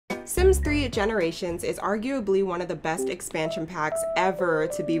Sims 3 Generations is arguably one of the best expansion packs ever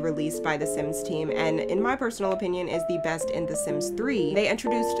to be released by the Sims team, and in my personal opinion is the best in The Sims 3. They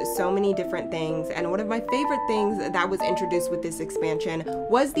introduced so many different things, and one of my favorite things that was introduced with this expansion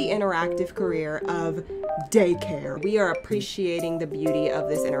was the interactive career of daycare. We are appreciating the beauty of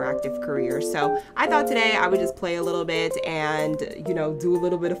this interactive career, so I thought today I would just play a little bit and, you know, do a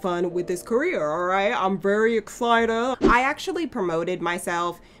little bit of fun with this career, alright? I'm very excited. I actually promoted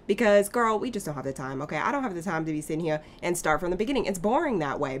myself because, girl, we just don't have the time, okay? I don't have the time to be sitting here and start from the beginning. It's boring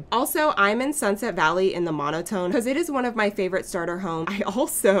that way. Also, I'm in Sunset Valley in the monotone because it is one of my favorite starter homes. I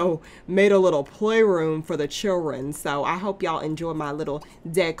also made a little playroom for the children, so I hope y'all enjoy my little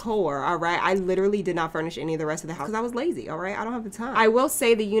decor, all right? I literally did not furnish any of the rest of the house because I was lazy, all right? I don't have the time. I will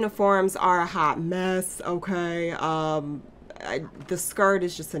say the uniforms are a hot mess, okay? The skirt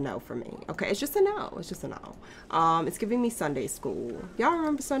is just a no for me. Okay, it's just a no. It's just a no. It's giving me Sunday school. Y'all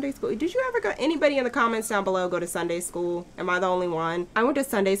remember Sunday school? Did you ever go? Anybody in the comments down below go to Sunday school? Am I the only one? I went to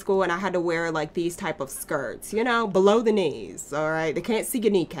Sunday school and I had to wear like these type of skirts, you know, below the knees. All right, they can't see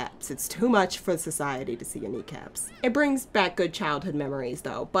your kneecaps. It's too much for society to see your kneecaps. It brings back good childhood memories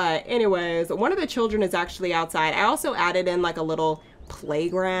though. But anyways, one of the children is actually outside. I also added in like a little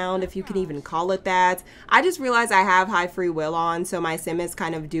playground, if you can even call it that. I just realized I have high free will on, so my sim is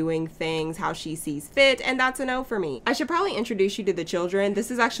kind of doing things how she sees fit, and that's a no for me. I should probably introduce you to the children.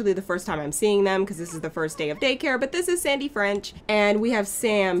 This is actually the first time I'm seeing them because this is the first day of daycare, but this is Sandy French, and we have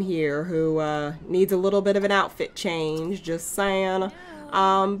Sam here who needs a little bit of an outfit change, just saying.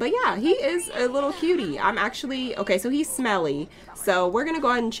 But yeah, he is a little cutie. I'm actually, okay, so he's smelly. So we're gonna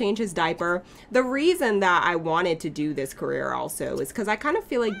go ahead and change his diaper. The reason that I wanted to do this career also is because I kind of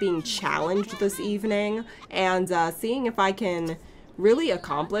feel like being challenged this evening and seeing if I can really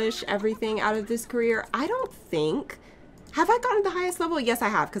accomplish everything out of this career. I don't think, have I gotten the highest level? Yes, I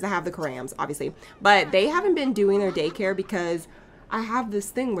have, because I have the Karams, obviously. But they haven't been doing their daycare because I have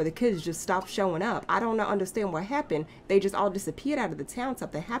this thing where the kids just stop showing up. I don't understand what happened. They just all disappeared out of the town.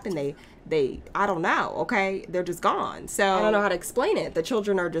 Something happened. I don't know, okay? They're just gone. So I don't know how to explain it. The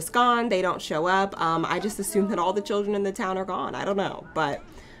children are just gone. They don't show up. I just assume that all the children in the town are gone. I don't know, but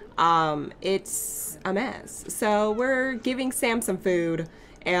it's a mess. So we're giving Sam some food.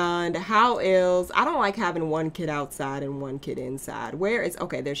 And how is, I don't like having one kid outside and one kid inside. Where is,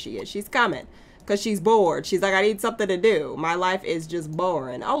 okay, there she is. She's coming. Because she's bored. She's like, I need something to do. My life is just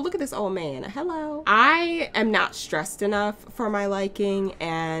boring. Oh, look at this old man. Hello. I am not stressed enough for my liking,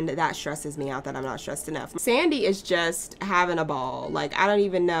 and that stresses me out that I'm not stressed enough. Sandy is just having a ball. Like, I don't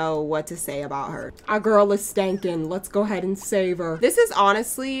even know what to say about her. Our girl is stankin'. Let's go ahead and save her. This is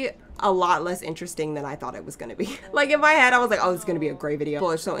honestly a lot less interesting than I thought it was gonna be. Like in my head, I was like, oh, this is gonna be a great video.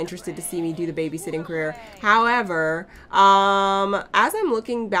 People are so interested to see me do the babysitting career. However, as I'm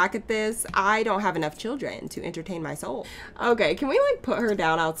looking back at this, I don't have enough children to entertain my soul. Okay, can we like put her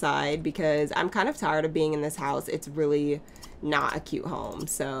down outside because I'm kind of tired of being in this house. It's really not a cute home.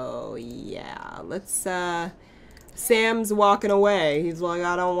 So yeah, let's, Sam's walking away. He's like,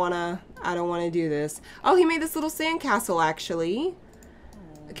 I don't wanna do this. Oh, he made this little sandcastle actually.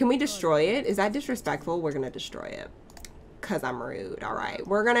 Can we destroy it? Is that disrespectful? We're gonna destroy it because I'm rude. All right,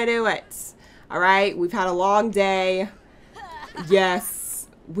 we're gonna do it. All right, we've had a long day. Yes,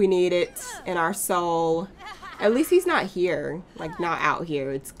 we need it in our soul. At least he's not here, like not out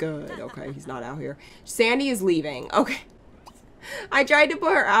here. It's good. Okay, he's not out here. Sandy is leaving. Okay. I tried to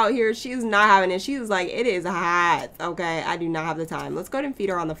put her out here. She's not having it. She's like, it is hot. Okay, I do not have the time. Let's go ahead and feed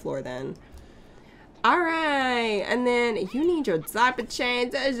her on the floor then. All right, and then you need your diaper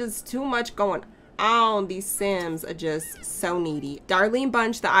change. There's just too much going on. These Sims are just so needy. Darlene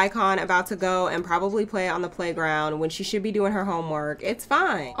Bunch, the icon, about to go and probably play on the playground when she should be doing her homework. It's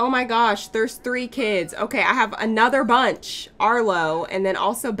fine. Oh my gosh, there's 3 kids. Okay, I have another bunch. Arlo, and then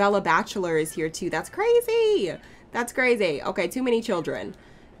also Bella Bachelor is here too. That's crazy. That's crazy. Okay, too many children.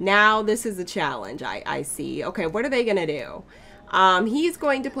 Now this is a challenge, I see. Okay, what are they gonna do? He's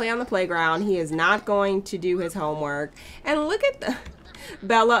going to play on the playground. He is not going to do his homework. And look at the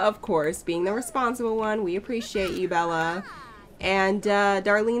Bella, of course, being the responsible one. We appreciate you, Bella. And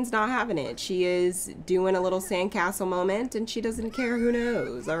Darlene's not having it. She is doing a little sandcastle moment, and she doesn't care. Who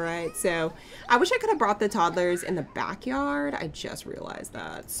knows? All right. So I wish I could have brought the toddlers in the backyard. I just realized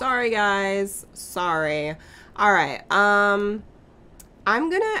that. Sorry, guys. Sorry. All right.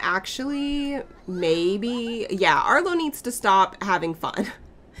 I'm gonna actually maybe, yeah, Arlo needs to stop having fun.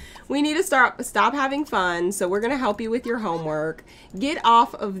 We need to stop having fun. So we're gonna help you with your homework. Get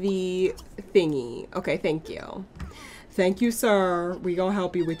off of the thingy. Okay, thank you. Thank you, sir. We gonna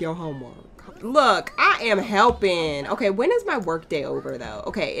help you with your homework. Look, I am helping. Okay, when is my work day over though?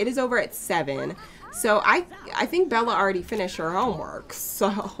 Okay, it is over at 7. So I think Bella already finished her homework.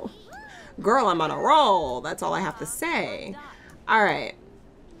 So, girl, I'm on a roll. That's all I have to say. All right.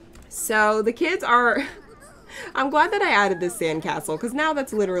 So the kids are, I'm glad that I added this sandcastle because now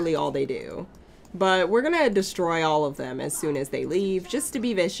that's literally all they do. But we're gonna destroy all of them as soon as they leave, just to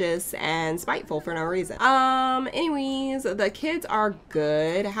be vicious and spiteful for no reason. Anyways, the kids are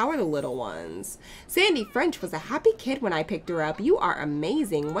good. How are the little ones? Sandy French was a happy kid when I picked her up. You are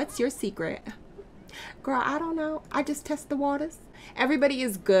amazing. What's your secret? Girl, I don't know. I just test the waters. Everybody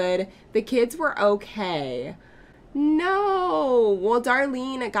is good. The kids were okay. No. Well,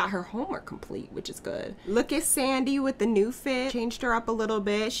 Darlene got her homework complete, which is good. Look at Sandy with the new fit. Changed her up a little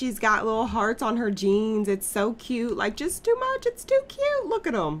bit. She's got little hearts on her jeans. It's so cute. Like, just too much. It's too cute. Look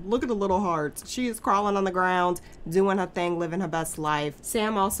at them. Look at the little hearts. She is crawling on the ground, doing her thing, living her best life.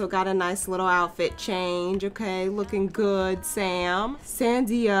 Sam also got a nice little outfit change. Okay, looking good, Sam.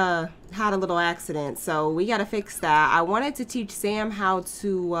 Sandy, had a little accident, so we gotta fix that. I wanted to teach Sam how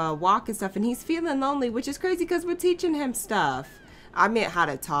to walk and stuff, and he's feeling lonely, which is crazy because we're teaching him stuff. I meant how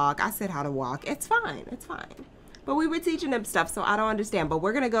to talk. I said how to walk. It's fine. It's fine. But we were teaching him stuff, so I don't understand. But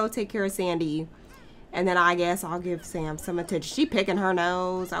we're gonna go take care of Sandy, and then I guess I'll give Sam some attention. She picking her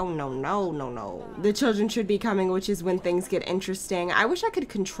nose. Oh, no, no, no, no. The children should be coming, which is when things get interesting. I wish I could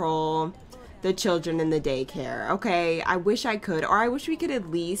control the children in the daycare. Okay, I wish I could, or I wish we could at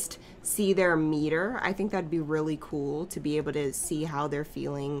least see their meter. I think that'd be really cool to be able to see how they're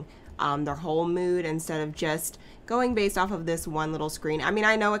feeling, their whole mood, instead of just going based off of this one little screen. I mean,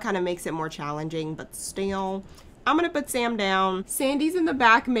 I know it kind of makes it more challenging, but still. I'm gonna put Sam down. Sandy's in the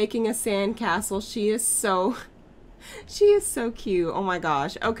back making a sandcastle. She is so cute. Oh my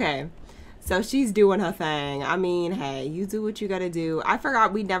gosh. Okay. So she's doing her thing. I mean, hey, you do what you gotta do. I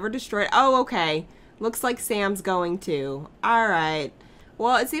forgot we never destroyed. Oh, okay. Looks like Sam's going to. All right.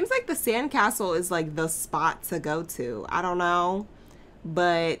 Well, it seems like the sandcastle is like the spot to go to. I don't know.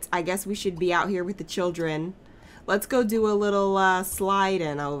 But I guess we should be out here with the children. Let's go do a little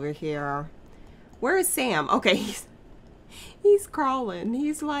sliding over here. Where is Sam? Okay, he's crawling.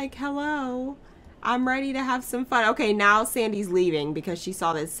 He's like, hello. I'm ready to have some fun. Okay, now Sandy's leaving because she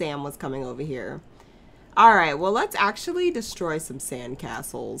saw that Sam was coming over here. All right, well, let's actually destroy some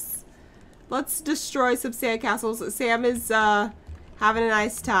sandcastles. Let's destroy some sandcastles. Sam is having a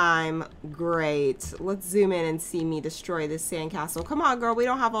nice time. Great. Let's zoom in and see me destroy this sandcastle. Come on, girl. We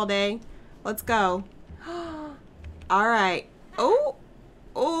don't have all day. Let's go. All right. Oh,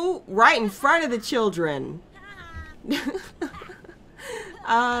 oh, right in front of the children.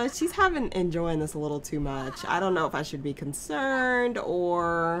 She's enjoying this a little too much. I don't know if I should be concerned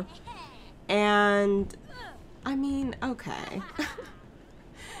or, and I mean, okay.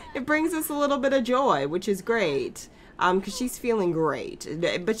 It brings us a little bit of joy, which is great. Because she's feeling great,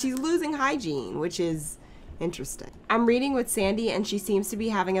 but she's losing hygiene, which is interesting. I'm reading with Sandy and she seems to be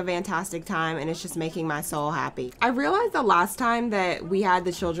having a fantastic time, and it's just making my soul happy. I realized the last time that we had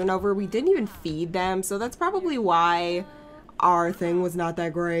the children over, we didn't even feed them, so that's probably why our thing was not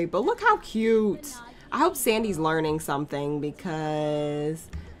that great. But look how cute. I hope Sandy's learning something because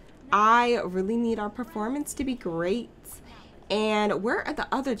I really need our performance to be great. And where are the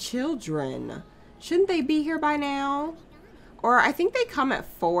other children? Shouldn't they be here by now? Or I think they come at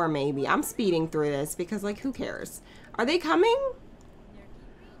 4 maybe. I'm speeding through this because, like, who cares? Are they coming?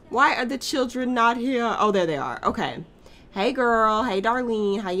 Why are the children not here? Oh, there they are. Okay. Hey, girl. Hey,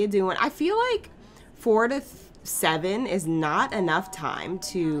 Darlene. How you doing? I feel like 4 to 7 is not enough time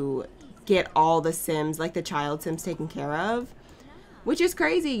to get all the Sims, like the child Sims, taken care of. Which is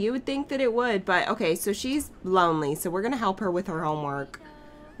crazy. You would think that it would. But, okay, so she's lonely. So we're going to help her with her homework.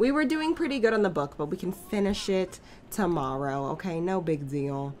 We were doing pretty good on the book, but we can finish it tomorrow, okay? No big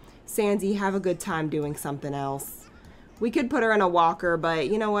deal. Sandy, have a good time doing something else. We could put her in a walker, but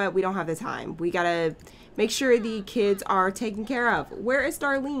you know what? We don't have the time. We gotta make sure the kids are taken care of. Where is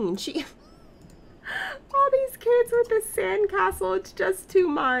Darlene? She... All these kids with the sandcastle, it's just too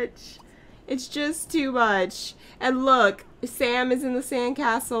much. It's just too much. And look, Sam is in the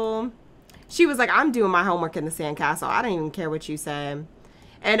sandcastle. She was like, I'm doing my homework in the sandcastle. I don't even care what you say.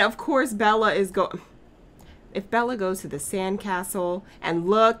 And of course, Bella is going. If Bella goes to the sandcastle and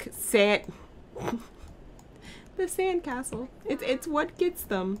look, the sandcastle. It's what gets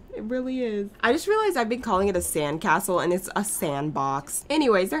them. It really is. I just realized I've been calling it a sandcastle and it's a sandbox.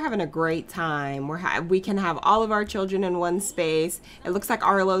 Anyways, they're having a great time. We can have all of our children in one space. It looks like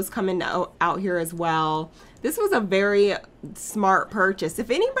Arlo's coming out here as well. This was a very smart purchase. If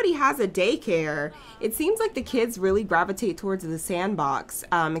anybody has a daycare, it seems like the kids really gravitate towards the sandbox,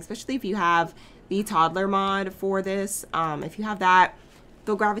 especially if you have the toddler mod for this. If you have that,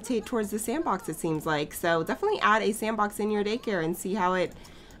 they'll gravitate towards the sandbox, it seems like. So definitely add a sandbox in your daycare and see how it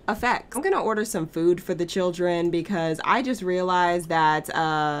affects. I'm gonna order some food for the children because I just realized that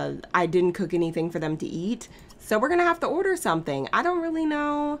I didn't cook anything for them to eat. So we're gonna have to order something. I don't really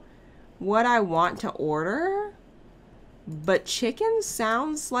know what I want to order, but chicken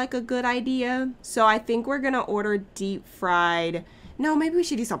sounds like a good idea. So I think we're gonna order deep fried. No, maybe we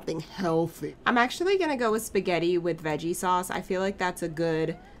should do something healthy. I'm actually gonna go with spaghetti with veggie sauce. I feel like that's a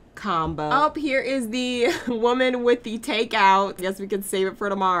good combo. Up here is the woman with the takeout. I guess we could save it for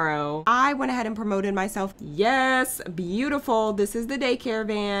tomorrow. I went ahead and promoted myself. Yes, beautiful. This is the daycare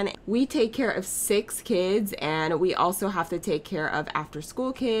van. We take care of 6 kids, and we also have to take care of after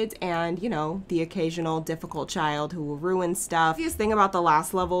school kids and, you know, the occasional difficult child who will ruin stuff. The biggest thing about the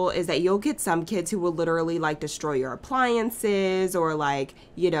last level is that you'll get some kids who will literally like destroy your appliances or like,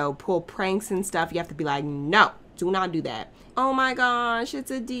 you know, pull pranks and stuff. You have to be like, no, do not do that. Oh my gosh,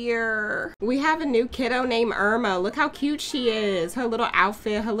 it's a deer. We have a new kiddo named Irma. Look how cute she is. Her little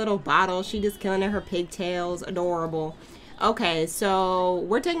outfit, her little bottle. She just killing it, her pigtails. Adorable. Okay, so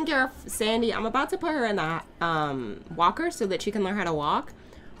we're taking care of Sandy. I'm about to put her in the walker so that she can learn how to walk.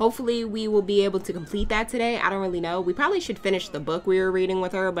 Hopefully we will be able to complete that today. I don't really know. We probably should finish the book we were reading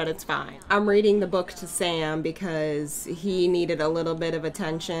with her, but it's fine. I'm reading the book to Sam because he needed a little bit of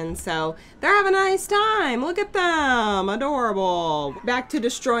attention. So they're having a nice time. Look at them. Adorable. Back to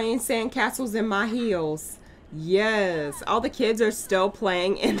destroying sandcastles in my heels. Yes. All the kids are still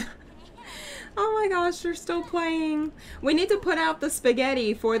playing in... Oh my gosh, they're still playing. We need to put out the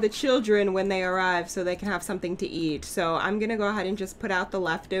spaghetti for the children when they arrive so they can have something to eat. So I'm gonna go ahead and just put out the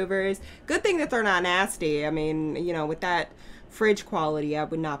leftovers. Good thing that they're not nasty. I mean, you know, with that fridge quality, I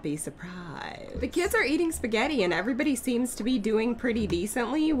would not be surprised. The kids are eating spaghetti and everybody seems to be doing pretty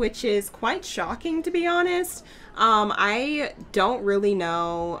decently, which is quite shocking, to be honest. I don't really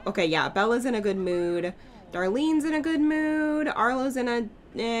know. Okay, yeah, Bella's in a good mood. Darlene's in a good mood. Arlo's in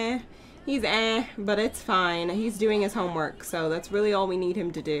a he's but it's fine. He's doing his homework, so that's really all we need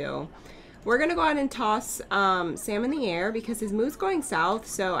him to do. We're gonna go ahead and toss Sam in the air because his mood's going south,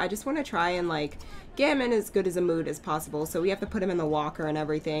 so I just want to try and like get him in as good as a mood as possible. So we have to put him in the walker and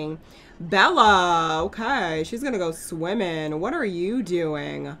everything. Bella, okay, she's gonna go swimming. What are you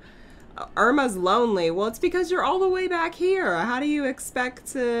doing? Irma's lonely. Well, it's because you're all the way back here. How do you expect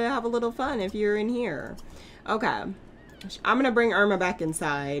to have a little fun if you're in here? Okay, I'm gonna bring Irma back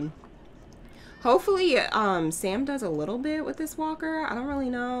inside. Hopefully, Sam does a little bit with this walker. I don't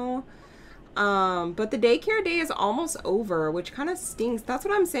really know. But the daycare day is almost over, which kind of stinks. That's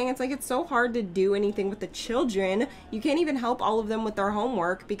what I'm saying. It's like, it's so hard to do anything with the children. You can't even help all of them with their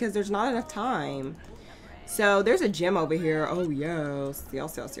homework because there's not enough time. So there's a gym over here. Oh yes,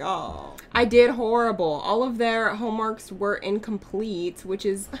 yes, yes, yes. I did horrible. All of their homeworks were incomplete, which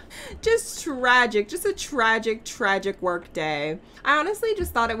is just tragic. Just a tragic, tragic work day. I honestly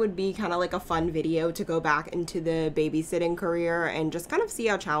just thought it would be kind of like a fun video to go back into the babysitting career and just kind of see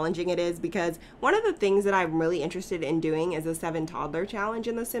how challenging it is, because one of the things that I'm really interested in doing is a 7 toddler challenge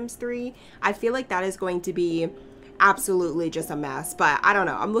in The Sims 3. I feel like that is going to be absolutely just a mess, but I don't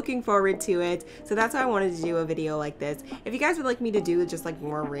know, I'm looking forward to it. So that's why I wanted to do a video like this. If you guys would like me to do just like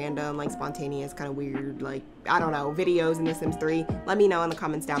more random, like spontaneous, kind of weird, like, I don't know, videos in The Sims 3, let me know in the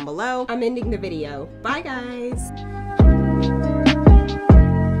comments down below. I'm ending the video. Bye guys.